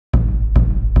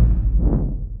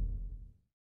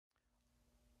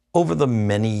Over the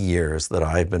many years that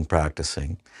I've been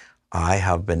practicing, I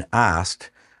have been asked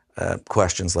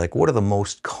questions like, what are the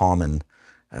most common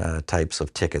types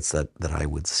of tickets that I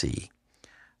would see?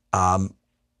 I'm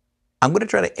going to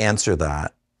try to answer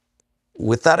that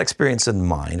with that experience in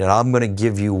mind, and I'm going to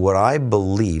give you what I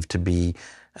believe to be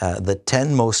the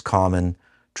 10 most common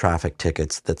traffic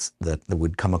tickets that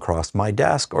would come across my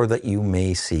desk or that you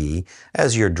may see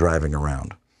as you're driving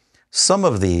around. Some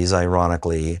of these,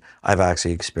 ironically, I've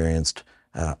actually experienced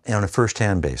on a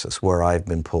first-hand basis where I've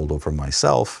been pulled over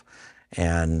myself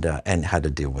and had to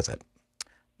deal with it.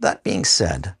 That being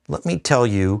said, let me tell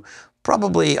you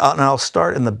probably, and I'll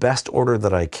start in the best order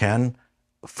that I can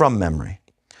from memory.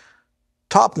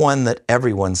 Top one that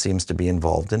everyone seems to be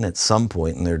involved in at some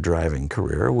point in their driving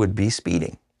career would be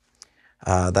speeding.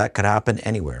 That could happen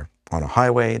anywhere. On a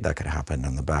highway, that could happen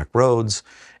on the back roads,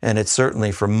 and it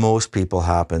certainly for most people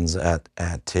happens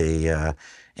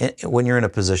when you're in a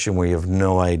position where you have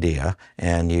no idea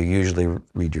and you usually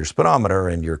read your speedometer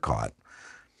and you're caught.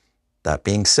 That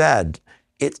being said,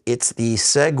 it's the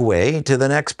segue to the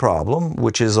next problem,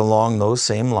 which is along those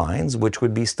same lines, which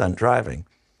would be stunt driving.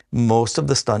 Most of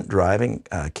the stunt driving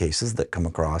cases that come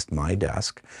across my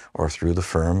desk or through the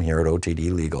firm here at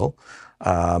OTD Legal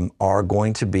are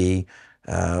going to be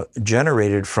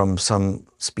generated from some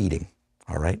speeding.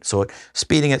 All right. So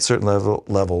speeding at certain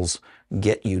levels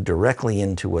get you directly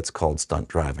into what's called stunt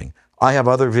driving. I have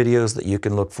other videos that you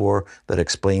can look for that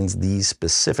explains these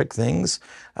specific things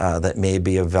that may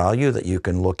be of value that you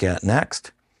can look at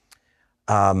next.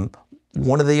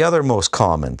 One of the other most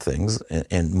common things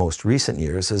in most recent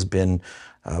years has been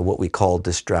what we call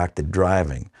distracted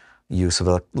driving, use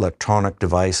of electronic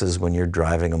devices when you're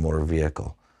driving a motor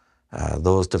vehicle.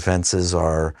 Those defenses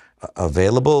are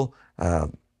available.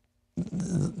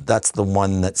 That's the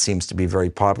one that seems to be very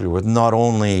popular with not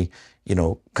only,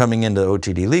 coming into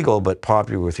OTD Legal, but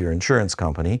popular with your insurance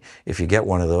company. If you get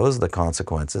one of those, the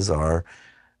consequences are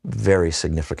very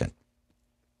significant.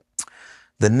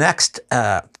 The next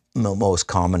most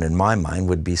common in my mind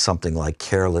would be something like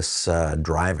careless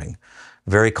driving.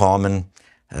 Very common.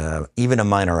 Even a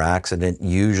minor accident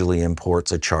usually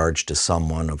imports a charge to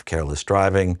someone of careless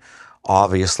driving.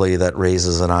 Obviously, that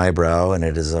raises an eyebrow, and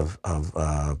it is of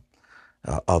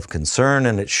concern,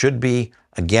 and it should be.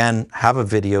 Again, have a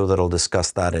video that'll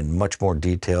discuss that in much more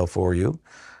detail for you.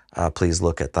 Please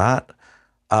look at that.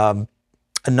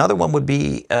 Another one would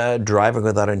be driving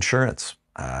without insurance.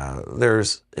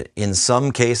 There's, in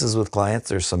some cases with clients,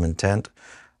 there's some intent.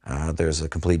 There's a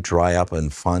complete dry up in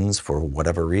funds for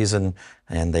whatever reason,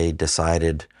 and they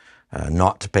decided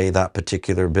not to pay that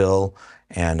particular bill,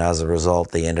 and as a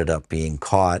result, they ended up being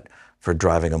caught for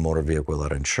driving a motor vehicle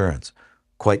without insurance.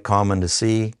 Quite common to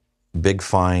see, big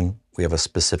fine. We have a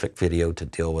specific video to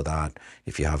deal with that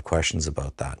if you have questions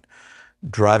about that.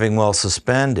 Driving while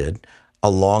suspended,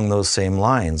 along those same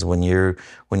lines, when you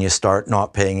start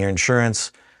not paying your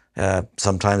insurance,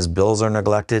 sometimes bills are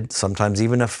neglected, sometimes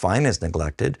even a fine is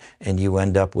neglected, and you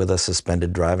end up with a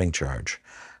suspended driving charge.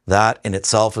 That in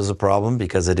itself is a problem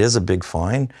because it is a big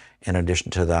fine. In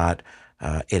addition to that,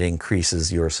 it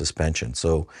increases your suspension.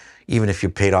 So even if you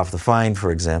paid off the fine,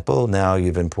 for example, now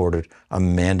you've imported a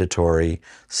mandatory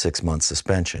 6-month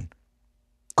suspension.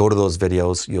 Go to those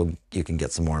videos, you can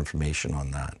get some more information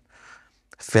on that.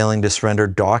 Failing to surrender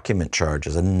document charge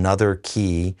is another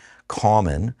key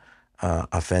common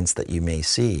offense that you may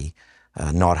see.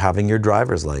 Not having your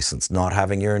driver's license, not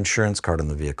having your insurance card in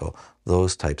the vehicle,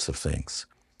 those types of things.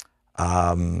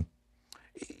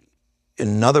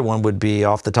 Another one would be,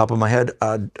 off the top of my head,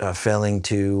 failing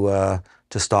to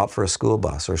stop for a school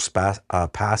bus or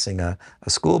passing a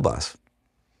school bus.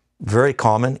 Very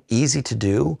common, easy to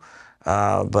do,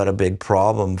 but a big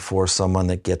problem for someone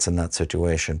that gets in that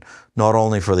situation. Not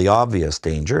only for the obvious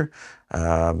danger,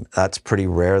 that's pretty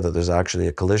rare that there's actually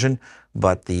a collision,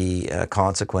 but the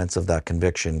consequence of that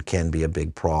conviction can be a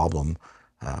big problem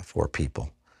for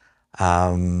people.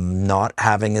 Not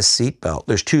having a seatbelt.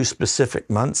 There's 2 specific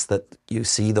months that you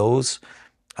see those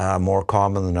more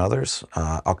common than others.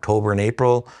 October and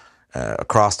April,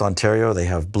 across Ontario, they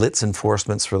have blitz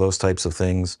enforcements for those types of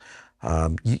things.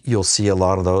 You'll see a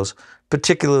lot of those,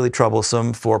 particularly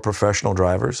troublesome for professional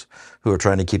drivers who are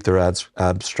trying to keep their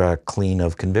abstract clean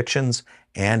of convictions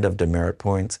and of demerit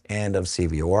points and of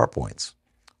CVOR points.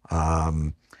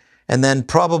 And then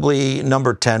probably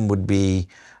number 10 would be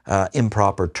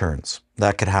improper turns.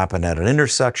 That could happen at an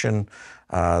intersection.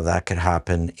 That could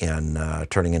happen in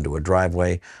turning into a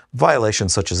driveway.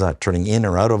 Violations such as that, turning in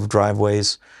or out of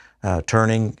driveways,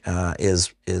 turning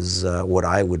is what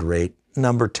I would rate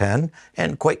number 10,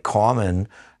 and quite common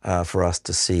for us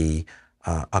to see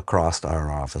across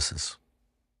our offices.